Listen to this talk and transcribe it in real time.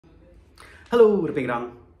Halo,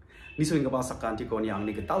 Repengrang. Niso yang kebasakan tikon yang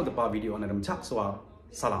ni ketal kepa video na remcak soal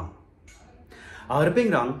salam.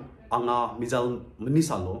 Repengrang anga misal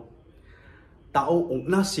menisalo tao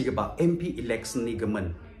ongna si kepa MP election ni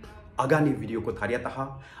gemen. Agani video ko tharia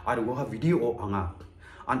taha aru goha video o anga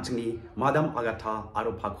anchni madam agatha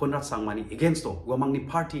aru phakon rat sangmani against to wamang ni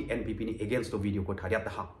party NPP ni against to video ko tharia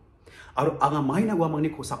taha. Aru anga maina wamang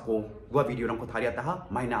ni khosako gua video rang ko tharia taha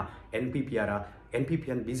maina NPP ara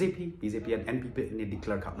NPP and BJP and NPP ni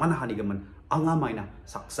declare ka mana hani gaman anga maina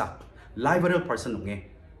saksak liberal person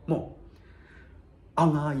nge mo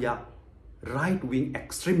anga ya right wing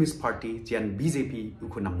extremist party jian BJP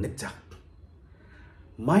ukunam netja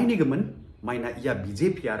maini gaman maina ya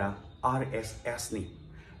BJP ara RSS ni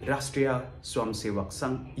Rashtriya Swamsevak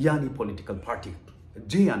Sangh yani political party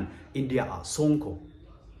jian India a songko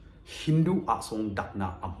Hindu a song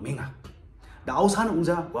dakna amenga da ausan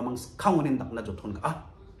ungja wamang kawonin dakna joton ka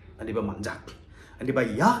andi ba manjak andi ba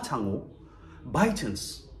ya chango by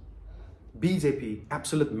chance BJP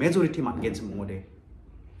absolute majority man gen semode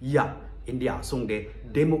ya India song de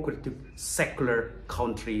democratic secular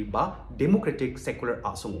country ba democratic secular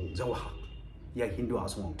asong jawa ya Hindu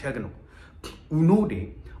asong tegano uno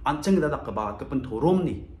de anchang da ka ba kapan thorom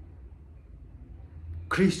ni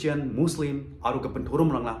Christian Muslim aru kapan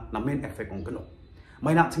thorom rangla na main effect ong gano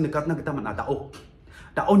maina sing dekat na kita mana dao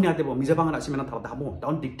nya te bo mijabang na simena thal damo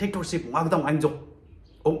daon dictatorship ngagdam anjo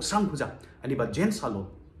ong sang puja ani ba jen salo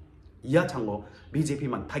ya chango BJP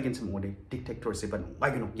man thagen semode dictatorship an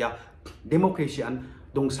bagino ya democracy an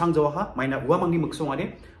dong sang jawa ha maina uamang ni muksong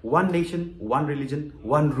ade one nation one religion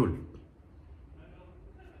one rule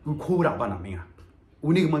u khura bana menga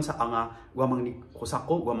unig man sa anga uamang ni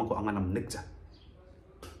khosako uamang ko anga nam nekja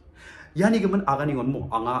yani gaman agani ngon mo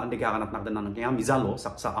anga ande ka anak nak dan nang mizalo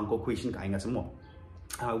saksa angko question ka inga semua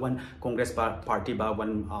one congress party ba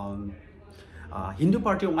one Hindu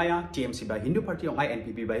party ong aya TMC ba Hindu party ong aya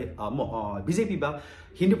NPP ba BJP ba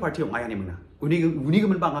Hindu party ong aya ni mena uni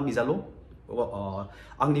gaman ba anga mizalo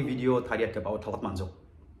angni video thariat ka ba thalat manjo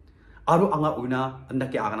aru anga una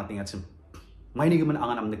anda ke aga nating achim maini gaman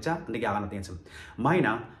anga nam nekcha ande ke aga nating achim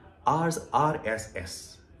maina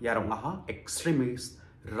RSS yarong aha extremist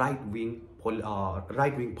right wing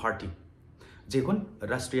party jekon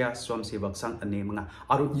Rashtriya Swamsevak Sangh ane mga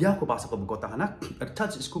aru iya ko basa ko bukota hana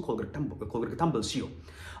touch isku kolger tambal sio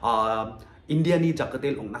India ni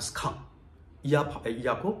jakatel ong naskang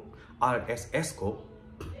iya ko RSS ko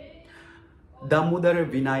Damodar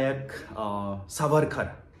Vinayak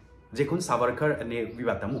Savarkar jekon Savarkar ane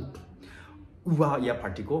vivatamu uwa iya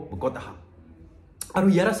party ko bukota ha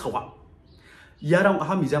aru yara sawa yarang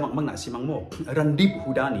aha miza mang na simang mo Randip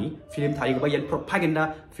Hudani film thari ba yan propaganda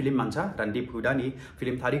film mancha Randip Hudani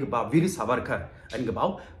film thari ba Veer Savarkar an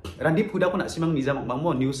gabau Randip Huda ko na simang miza mang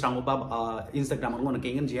mo news rang ba Instagram mo na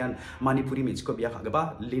kengen jian Manipuri mich ko biya ka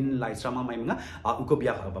ba Lin Lai Srama mai mga uko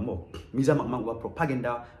biya ka ba mo miza mang ba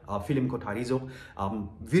propaganda film ko thari jo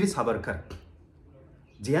Veer Savarkar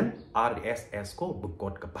jian RSS ko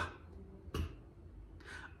bukot ka ba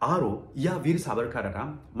aro ya Veer Savarkar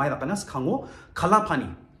ram mai panas khango khalapani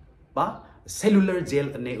ba cellular jail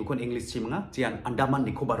ne ukon English chimanga jian Andaman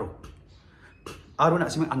Nicobar aro na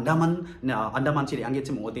simang Andaman chiri angge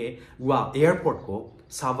chim ode wa airport ko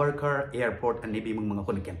Savarkar airport ane bi mga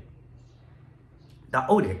kon ken da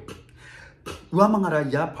ode wa mangara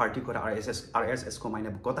ya party ko RSS ko maina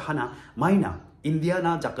ko tahana maina India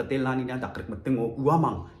na jakatel nani na dakrik metengo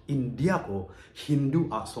uamang India ko Hindu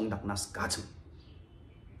a song daknas kachim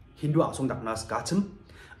Hindu asong daknas kacem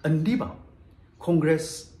andiba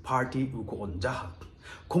Congress party uko onjaha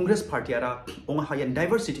Congress party ara onga hayan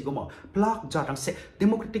diversity ko mo plak jatang se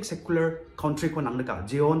democratic secular country ko nang naka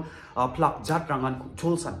jeon plak jat rangan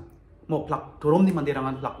cholsan mo plak torom ni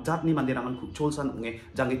mandirangan plak jat ni mandirangan cholsan unge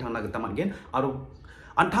jangi thangna gataman gen aru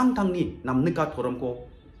antang tang ni nam nika torom ko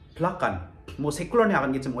plakan mo secular ni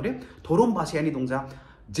akan gicem ode torom basiani dongja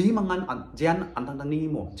je mangan jean antang tang ni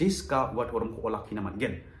mo jiska wa torom ko olak hinaman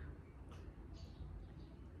gen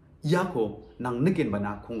ya ko nang negen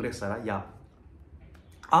bana Congress ara ya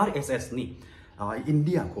RSS ni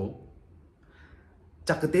India ko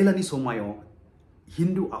jakatela ni somayo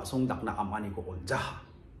Hindu asong dakna amani ko onjaha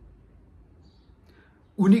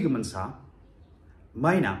uni gemensa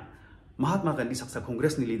maina Mahatma Gandhi saksa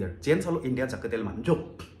Congress ni leader jen salo India jakatel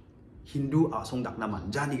manjo Hindu asong dakna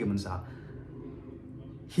manjani gemensa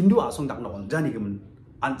Hindu asong dakna onjani gemen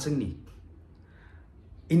anseng ni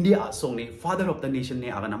India asong ni father of the nation ni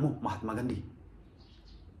aganamu Mahatma Gandhi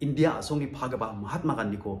India asong ni phagaba Mahatma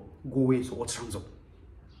Gandhi-ko Godse-ni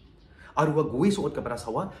aruwa Godse-ni ka para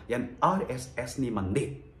sawa yan RSS ni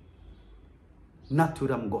mande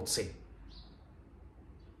Naturam Godse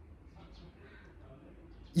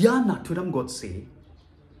Ya naturam Godse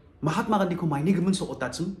Mahatma Gandhi-ko maini gemen so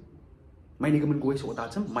otacem maini gemen gue so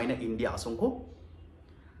otacem maina India a.songko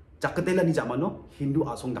jaketela ni zamano Hindu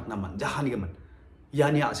a.song dak naman jahani gemen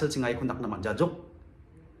yani asal cingai ko dak naman jajok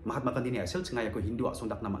Mahatma Gandhi ni asal cingai ko Hindu a.song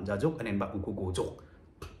dak naman jajok anen ba ko gojok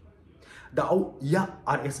dau ya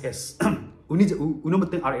RSS uno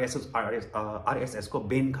meting RSS ko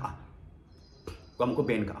ban ka wam ko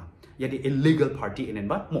ban ka jadi illegal party anen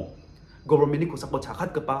ba mo government ni ko sakpo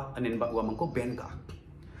chakat ka pa anen ba wam ko ban ka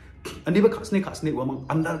andi ba khasne wam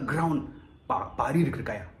underground pari rik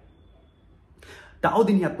kaya tao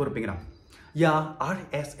din yat por pengram ya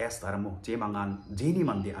RSS taramo je mangan jeni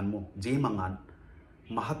mande anmo je mangan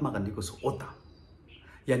Mahatma Gandhi ko ota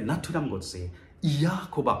ya naturam Godse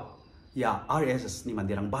iya ko ba ya RSS ni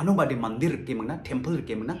mandirang bano ba de mandir ke mangna temple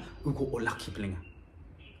ke mangna uko olaki plenga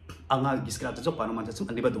anga giskra jok bano man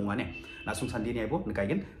jasum andi ba dongane na sung sandi ni aibo nkai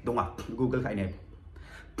gen donga Google kai ni aibo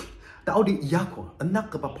tao di iya ko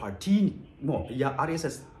anak ka party mo ya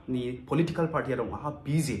RSS ni political party rong ha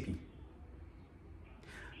BJP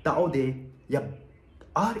tao de ya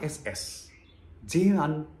RSS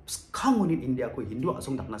jean kangonin India ko Hindu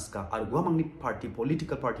a.song dak naska ar guamang ni party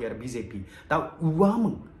political party ar BJP tao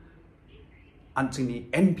uamang anchini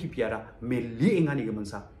NPP ara meli engani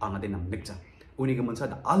gemensa anga de nam nekja uni gemensa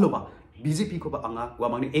da aloba BJP ko ba anga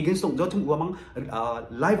wamang ni against tong jotum wamang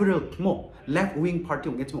liberal mo left wing party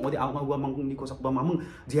ong etum odi anga wamang ni ko sak ba mamang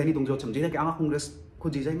jiani dong jotum jena ke anga congress ko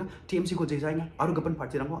jijainga TMC ko jijainga aru gapan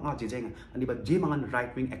party rang anga jijainga ani ba je mangan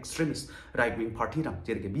right wing extremist right wing party rang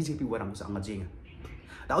jere ke BJP warang sa anga jinga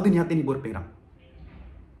da odin yaten ni bor pengram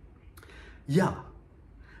ya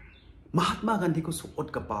Mahatma Gandhi ko suot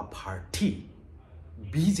ka pa party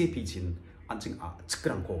BJP jin anjing a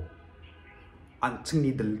cikrang ko anjing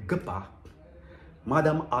ni del gepa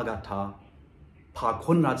Madam Agatha pa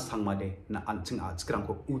konrad sangmade na anjing a cikrang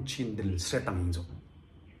ko uchin del sretang injo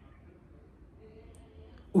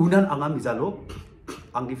unan anga mizalo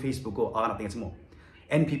ang di Facebook ko aga nating mo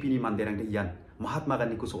NPP ni manderang de yan Mahatma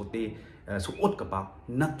Gandhi ko suot ka pa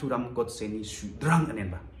naturam Godse-ni sudrang anen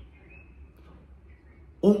ba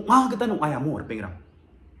ong kita nung ayamo or pengram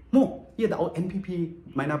mo iya da NPP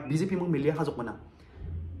maina BJP mong milia hazok mana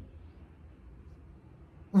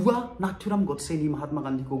uwa naturam Godse-ni Mahatma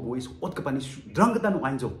Gandhi ko gois ot ka pani drang kita nung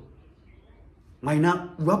ainjo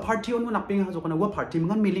maina uwa party on na ping hazok na uwa party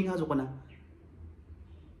mga miling hazok na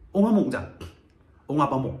onga mongja onga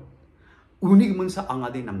pa mo unig mun sa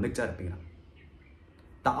anga de nam nekjar pengram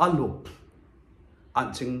ta alo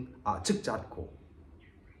anching a chikchat ko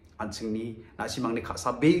anching ni nasimang ni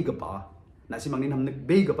khasa be gapa nasimang ni namne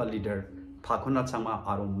be gapa leader phakona changma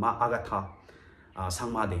arom ma Agatha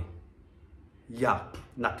sangma de ya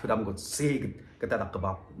naturam Godse kata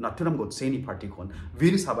dakba naturam Godse-ni party kon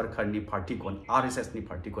Veer Savarkar ni party kon RSS ni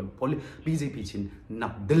party kon BJP chin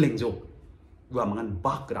nap delengjo gua mangan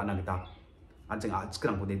bak rana kita anjing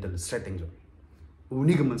ajkrang ko de del setting jo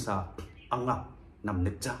uni gemensa anga nam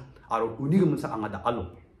nekja aro uni gemensa anga da alo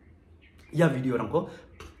ya video rangko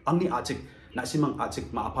angni acik nasimang acik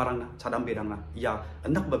ma aparang na cadam berang na ya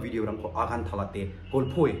anak ba video rangko agan thalate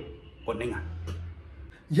golpoe onenga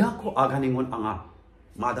ya ko aganingon anga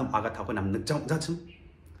Madam Agatha ko nam nekjam jachum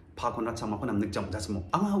pa ko na chama ko nam nekjam jachum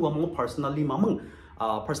anga wa mo personally mamang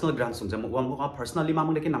personal grant sung jam wa mo personally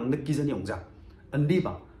mamang de ke nam nek gizani ongja andi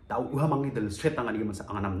ba ta uha mangi del straight tangani gemensa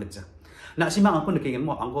anga nam nekja na simang ako nakingen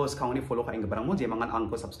mo angko account ni follow ka inga barang mo je mangan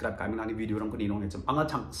angko subscribe ka minani video rangko ninong echam anga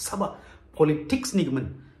cham saba politics ni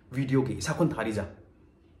gemen video ke sakon tharija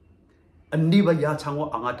andi ba ya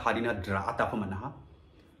chango anga tharina dra ata ko mana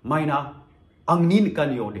maina angnin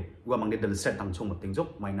kan yode wa mangne del set tang chong mting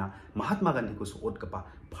jok maina Mahatma Gandhi ko suot ka pa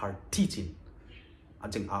party chin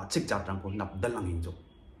ajeng a chik chat rang ko nap dalang hin jok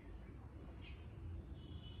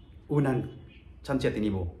unan chanche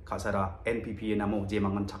tinibo kasara NPP namo je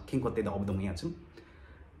mangan chakking ko te da obdong ya chum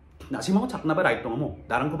na simang chakna ba right mo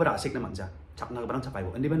darang ko ba asik na manja chakna barang chakai bo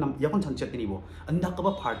andi ba nam yakon chanche tinibo anda ka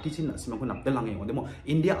ba party chin na simang ko nap dalang e mo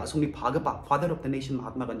India a.songni phagapa father of the nation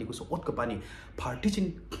Mahatma Gandhi ko suot ka pa ni party chin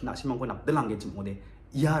na simang ko nap dalang ge chum ode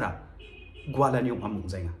yara gwala ni ong among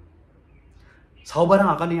jainga saubarang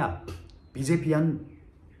akania BJP an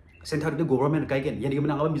center de government kai gen yani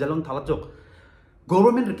gimana ngaba mijalong thalat jok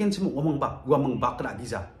government reken simu wamang ba kra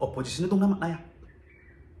diza opposition dong nama naya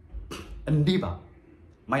andi ba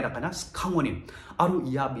mai rakana skhangonin aru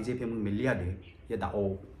iya BJP mung milia de ya da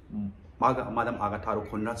o Madam Agatha ro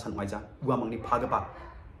khonra san maija wamang ni phaga pa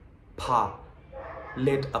pha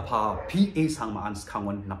let apa PA sangma an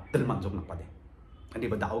skhangon nap telman jok na pade andi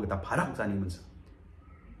ba da o gita pharak jani munsa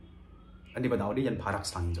andi ba da o de yan pharak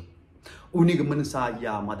sang jok uni gemen sa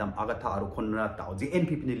ya madam agatha aru khonra tao je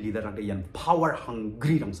NPP ni leader ang yan power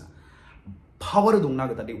hungry rang sa power dong na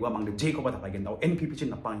gata de wa mang de je ko ba ta pagen tao NPP chin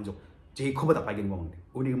na pang jo je ko ba ta pagen mo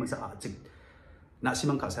uni gemen sa ajik na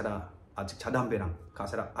simang kasara ajik chadam berang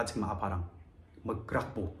kasara ajik ma aparang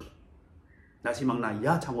Mikrakbo na simang na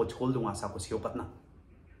ya chango chol dong asa ko siopat na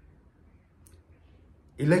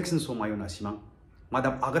election so mayo na simang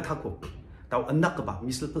madam agatha ko tao anak ka ba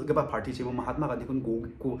misal ka ba party si mo Mahatma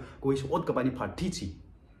Gandhi-ko ko so.ot ka ba ni party si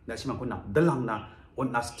na simang ko na dalang na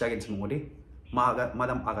on nas jagen si mo de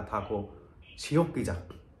madam agatha ko siok ki jak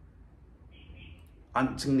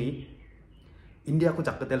an chingni India ko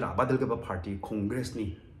jakadel abadal ka ba party congress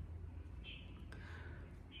ni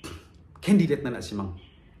candidate na simang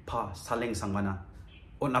pa saleng sangmana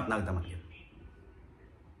on at nagdaman yan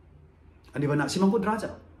andi ba na simang ko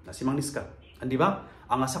draja na simang niska andi ba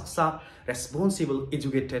ang saksa responsible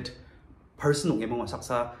educated person ng mga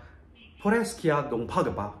saksa forest kia dongpa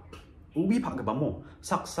ba ubi pa ba mo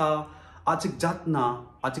saksa ajik jat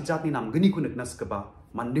ni nam gani kunik nas ka ba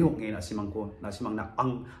mandeong ng na simang ko na simang na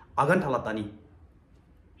ang agan talatani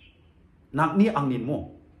nak ni ang nin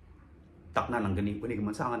mo tak na lang gani uni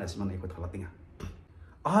gaman sa angan na simang na ikot talatinga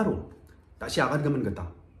aro ta siya agad gaman gata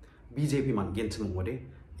BJP man gen mo de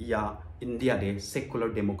ya India de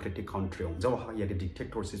secular democratic country ong jawa ya de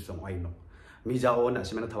dictatorship song ai no mi jao na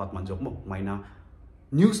simana thawat manjok mo maina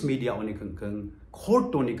news media oni keng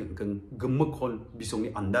court oni keng gemukon bisong ni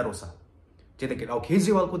andarosa jeda ke au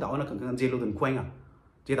Kejriwal ko daona keng jelo dun khoinga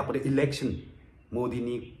jeda ko de election modi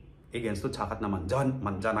ni against to chakat na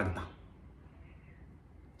manjana gita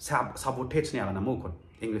sabotage ni ala na mo kon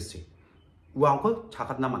english si wa ko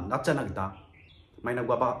chakat na man nachana gita maina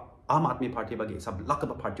gwa Am Admi Party bagi sab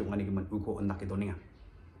lakaba party ngani gemen uko anak itu ninga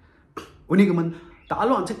uni gemen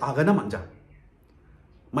taalo ancik agana manja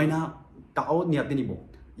maina tao niat ni bo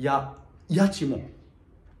ya chimo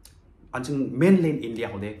ancing mainland India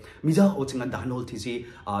hode mija o chinga danol thisi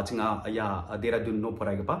chinga ya Dehradun no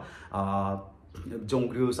porai gapa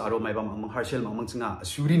jongrius aro mai ba mang harshel mang chinga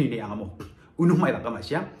suri ni ne angamo unu mai la ka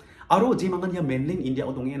masya aro je mangan ya mainland India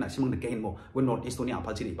odong na simang nakain mo when north east ni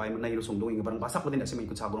apal chiri pai man nai ro songdong ing barang basak kodin na simang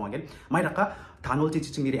ko chabong again mai raka thanol chi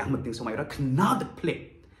ching ni re ahmad ting so mai ra khna the play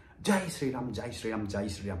jai Sri Ram jai Sri Ram jai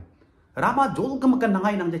Sri Ram rama jol gam kan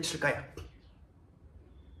nangai nang jai chirkaya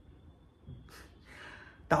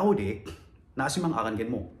tao de na simang agan gen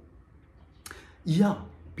mo iya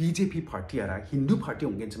BJP party ara Hindu party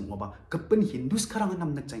ong gen chmo ba kapen Hindu sekarang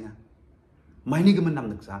nam nak changa maini gemen nam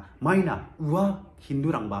naksa maina wa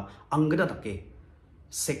Hindu rangba anggada take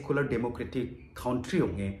secular democratic country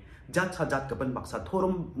onge jat kapan baksa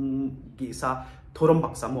thorom gisa thorom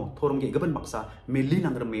baksa mo thorom ge gaban baksa meli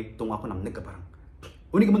nangra me tonga ko namne ka parang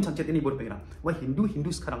uni gemen chanchet ni bor pengra wa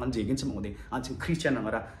Hindu sekarang an jegen chemo de an ching Christian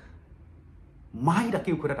nangara mai da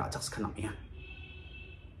ke ukura rajaks khanam ya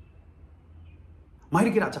mai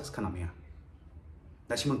de ke rajaks khanam ya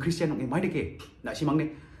na simang Christian onge mai de ke na simang ne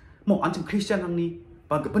mo anjing Christian nang ni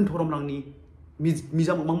ba gaban thorom nang ni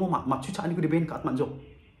miza mo ma chucha ani ko ben kat manjo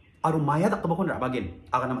aru maya dak ba kon ra bagen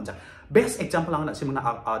aga na manja best example ang na simang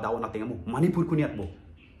na daw na tinga mo Manipur kuniat mo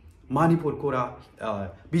Manipur ko ra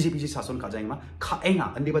BJP ji sason ka jang ma kha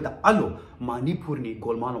enga andi ba da alo Manipur ni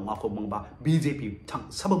golman ong ako mang ba BJP thang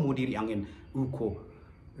sab modiri angin uko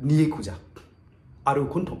ni kuja aru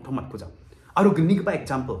kun thok thomat kuja aru gni ba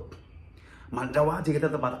example manjawa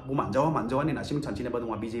jigata ba bu manjawa ni na sim chanchine ba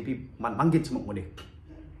dong BJP man mangit chmo ngode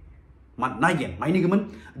man nagen maini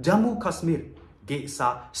gemen Jammu Kashmir ge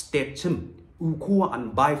sa state chim uko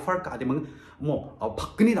an by far ka de mang mo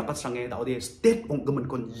phakni da patsange da ode state ong gemen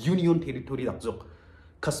kon union territory da jok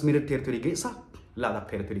Kashmir territory ge sa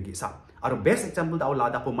Ladakh territory ge sa aru best example da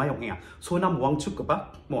Ladakh ko mayong ya Sonam Wangchuk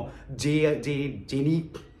ba mo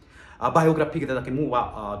Godse-ni biography kita da ke mu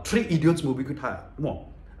wa Three Idiots movie ku tha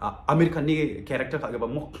mo American ni character ka ba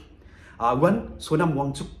mo one Sonam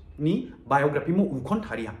Wangchuk ni biography mo ukon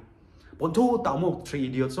tharia ponto ta mo Three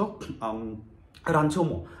Idiots so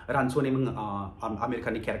rancho ni meng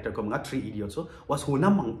American ni character ko mga Three Idiots so wa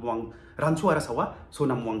Sonam Wang rancho ara sawa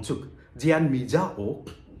Sonam Wangchuk jian mija o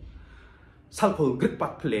salko grip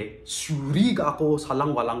pat play suri ga ko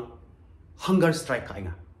salang walang hunger strike ka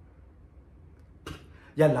nga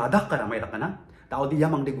ya Ladakh ka ramai rakana ta odi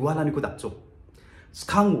yamang de gwala ni ko dakcho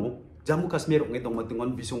skangmo Jammu Kashmir ong etong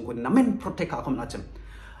matingon bisong ko namen protect akom nachem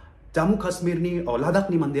Jammu Kashmir ni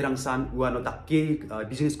Ladakh ni mandirang san uano dakke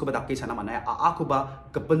business ko ba dakke sana manaya ako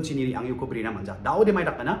ba kapanchi ni ang ko brina manja dao de mai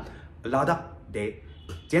dakana Ladakh de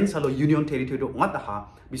jen salo union territory ngat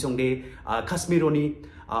ha bisong de Kashmir oni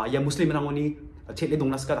ya muslim rangoni chele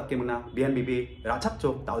dongnas ka dakke muna BNPP rachak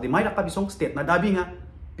chok dao de mai dakka bisong state na dabi nga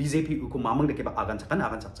BJP uku mamang deke ba agan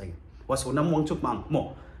cakcai wa sonam wangchuk mang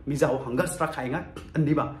mo mijao hanggar stra khainga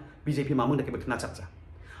andiba BJP mamang deke ba kena cakca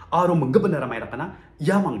aro menggebenara mai rakana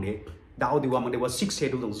yamang de dao di wamang de wa 6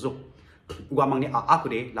 schedule dong zo wamang ni aku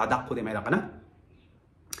de ladak ko de mai rakana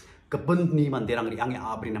kebun ni manderang ri ange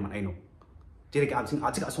abri naman aino jadi ke ansing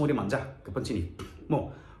acik asong de manja kebun sini mo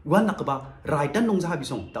wan nakba raitan nong jaha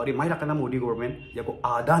bisong dao di mai rakana modi government yako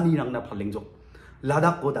adani rang na phaleng jo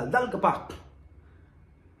ladak ko dal kepa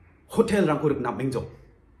hotel rang ko ruk na mengjo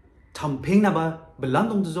tampeng na ba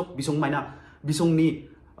belandong jok bisong mai na bisong ni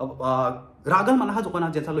ragal mana ha jokana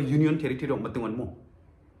jensalo union territory ong matungan mo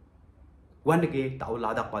wan de tao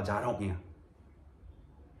ladak pa jarong ya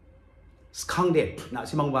skang de na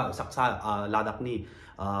simang ba saksa ladak ni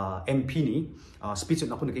MP ni speech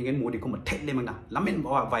na ko nikingen modi ko mathel le mangna lamen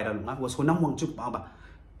ba viral nga wa sonam wangchuk ba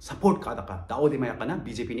support ka daka tao de maya kana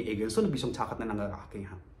BJP ni egel so bisong chakat na nanga aking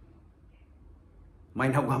ha mai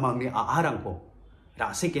na gamang ni aarang ko ra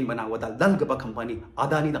second bana wadal dal ga ba company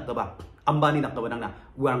adani dak ba ambani dak ba nang na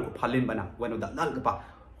warang ko phalen bana wano dal ga ba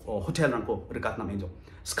hotel rang ko rekat na menjo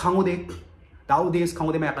skango de tao de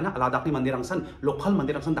skango de maya kana ladak ni mandirang san local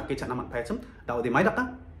mandirang san dakke chana man phaicham tao de mai daka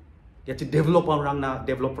ya ci developer rang na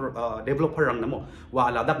developer rang na mo wa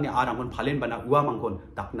ladak ni arang kon phalen bana wa mangkon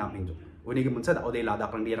dak na menjo Wani ke munsa da ode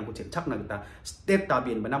ladak rang dia rang ko cek na kita state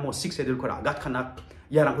tabien bana mo 6 schedule ko agat khana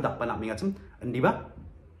ya rang ko dak pana minga chum andi ba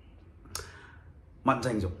man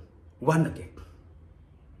jang jo wan ke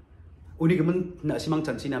uni ke mun na simang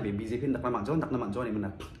chan china be BJP nak na man jo ni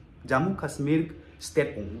mana Jammu Kashmir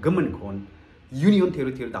state ong gaman kon union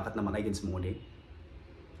territory dakat na man against mo de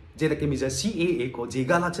jeda ke misa CAA ko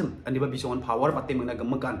jegala chum andi ba bison power patte mangna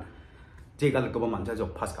gamakan jegal ko ba man ja jo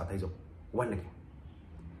pass ka thai jo wan ke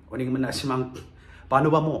Oni kemen asimang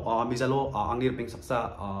panu ba mo misalo angir peng saksa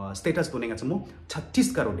status ko nenga chamo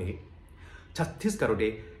 36 crore de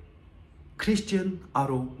Christian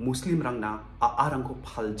aro Muslim rang na arang ko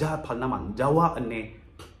phalna man jawa anne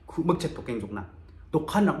khumuk chet tokeng jokna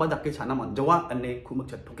dokhan nak ba dakke chana man jawa anne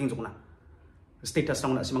khumuk chet tokeng jokna status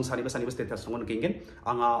rang na asimang sani ba status rang kingen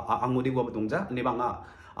anga angodi wa dongja ne ba nga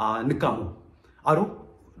nikamu aro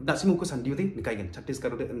dasimu ko sandiu de nikaigen 36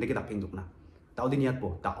 crore de ndeke dakkeng jokna tao di niat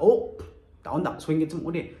po tao ndak swing chum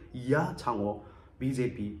ode ya chango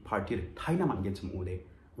BJP party thaina man gen chum ode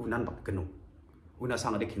unan bak kenu una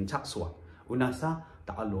sang de khin chak swa una sa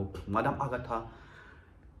ta alo madam agatha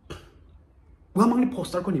wa mang ni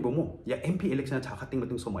poster ko ni bomo ya MP election cha khating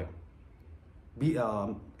matung somai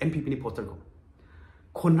NPP ni poster ko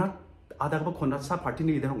khonrat ada ba khonrat sa party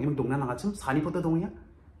ni leader ong dongna nanga chum sani photo dongya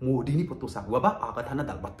modi ni photo sa wa ba agatha na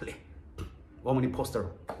dal batle wamani poster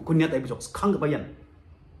kunya tai bijok khang bayan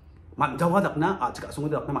man jawa dakna achika sungu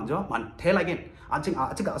dakna man jawa man thel again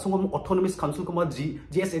achika sungu autonomous council ko ma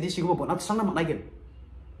GSAD sigo bona sangna man again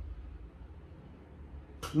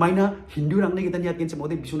maina hindu rang ne gitan yat gen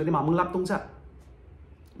chmode bisuna de mamang lap tongsa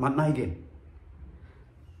man na again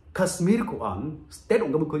Kashmir ko an state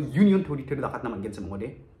ongam ko union territory dakat na man gen chmode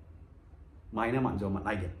maina man jawa man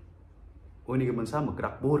again oni ge mansa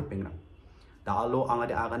Mikrakbo pengrang dalo anga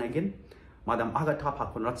de aga again Madam Agatha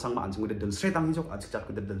pakon rat sang ma anjung de del sretang hijok achak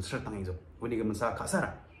de del sretang hijok uni ge mansa khasara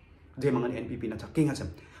je mangan NPP na chaking hacham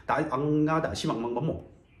ta anga da simang mang bamo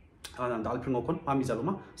ana dal pringo kon ami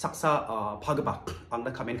jaluma saksa phagba angda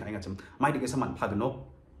khamen ka ngacham mai de saman phagno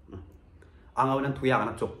anga unan thuya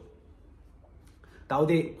anak chok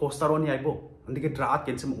taude poster on yaibo andike drat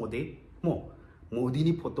kensem ode mo modi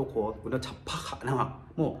ni photo ko una chapha khana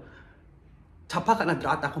mo Chapa kana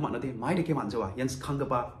drat ako man de mai de ke manjawa yans khanga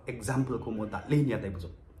ba example ko mo da lenia dai bujo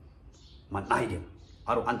man ai de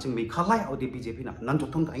aro anching me khalai ode BJP na nan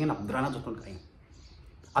jothon ka na drana jothon ka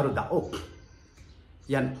aro da o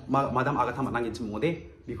yan madam agatha man nangin chmode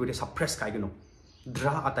biko de suppress kai gno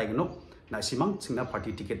dra atai gno na simang singna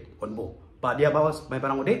party ticket onbo ba dia bawas mai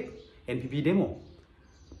barang ode NPP demo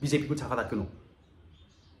BJP ko chaka dat gno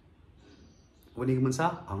woni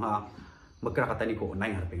gmensa anga makra katani ko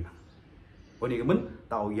nai harpeng na Oni kemen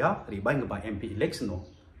tau ya ribai ngeba MP election no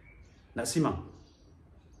na simang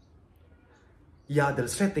ya del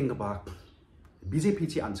setting ngeba BJP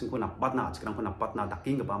chi ansung ko nak patna achkrang ko nak patna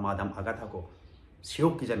daking ngeba madam agatha ko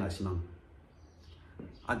siok ki jana simang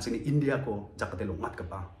ansung India ko jakate lo mat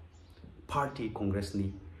kapa party congress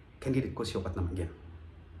ni candidate ko siok patna manggen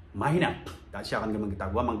mahina ta siakan ngemang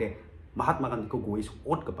kita gua mangde Mahatma Gandhi-ko gois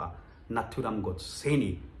ot kapa naturam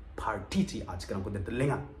Godse-ni party chi achkrang ko de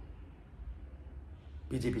lenga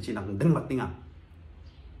BJP chi nang deng matinga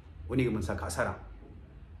uni ke mensa kasara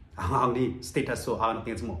ang ni status so ang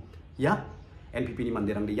ting mo ya NPP ni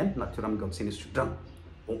mandirang diyan naturam Godse-ni sudrang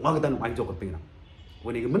ong magdan mai jok pingna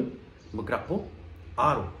uni ke men Mikrakbo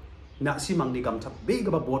aro na simang ni gamchap be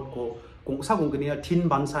ga bot ko kung sa kung gania tin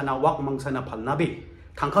bansa na wak mangsa na phal na be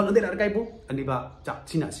khangkhal ande ar kai bu ani ba chak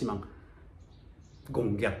china simang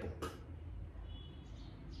gong gyat bu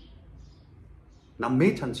namme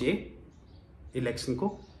chanchi election ko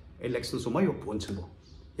election sumayo pon chbo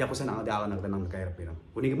ya ko sana ada nang nang kai ra piram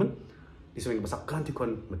uni gemen diswing basak kan ti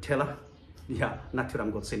kon matela ya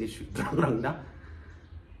naturam Godse-ni sudrang na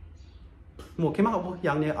mo kema abo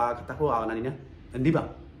yang ne a kata ko a nani ne ndi ba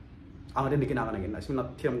ang ada dikin akan ngin asim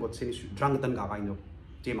natiram Godse-ni sudrang tan ga kaino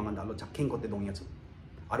je mangan dalo chakking ko te dong ya chu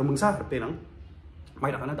aru mungsa ra penang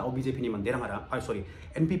mai ra kana da BJP ni manderang ara sorry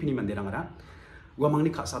NPP ni manderang ara gua mangni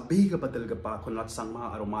khasa be ga badal ga pa konlat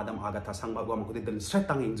sangma aru madam agatha sangma gua mangko del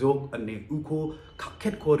setang injok ane uko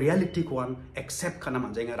khakhet ko reality ko an accept kana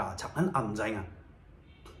manjainga ra chakan amjainga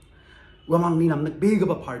gua mangni namnak be ga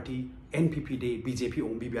ba party NPP de BJP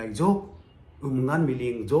ong BBI jo umungan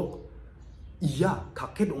miling jo iya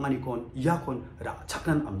khakhet ongani kon iya kon ra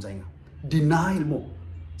chakan amjainga denial mo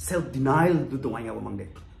self denial du dongainga gua mangde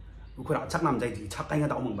uko ra chak namjai ji chakainga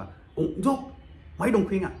da omang ba ong jo mai dong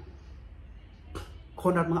khwinga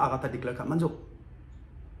konat mga agata declare ka manjok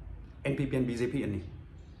NPP and BJP ani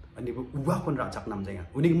uwa kon ra chak nam jainga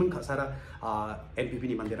uning mun khasara NPP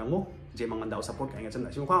ni manderang mo je mangan daw support ka nga chan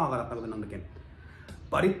sim khwa ga ka nang deken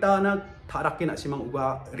parita na tharak ke na simang uwa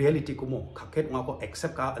reality ko mo khakhet nga ko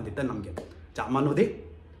accept ka andita nam gen jamano de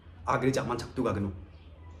agri jaman chak tu ga gnu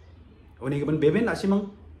uning mun beben na simang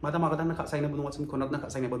mata makatan na khasai na bunong chim konat na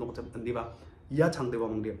khasai na bunong chim andi ba ya chang de wa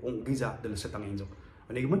mong de ong giza del setang enjo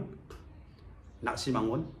uning mun nak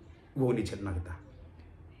simangon woni chet na kita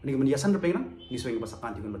ini kemudian yasan repeng ni swing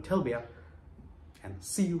basakan tikun betel bea and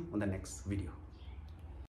see you on the next video.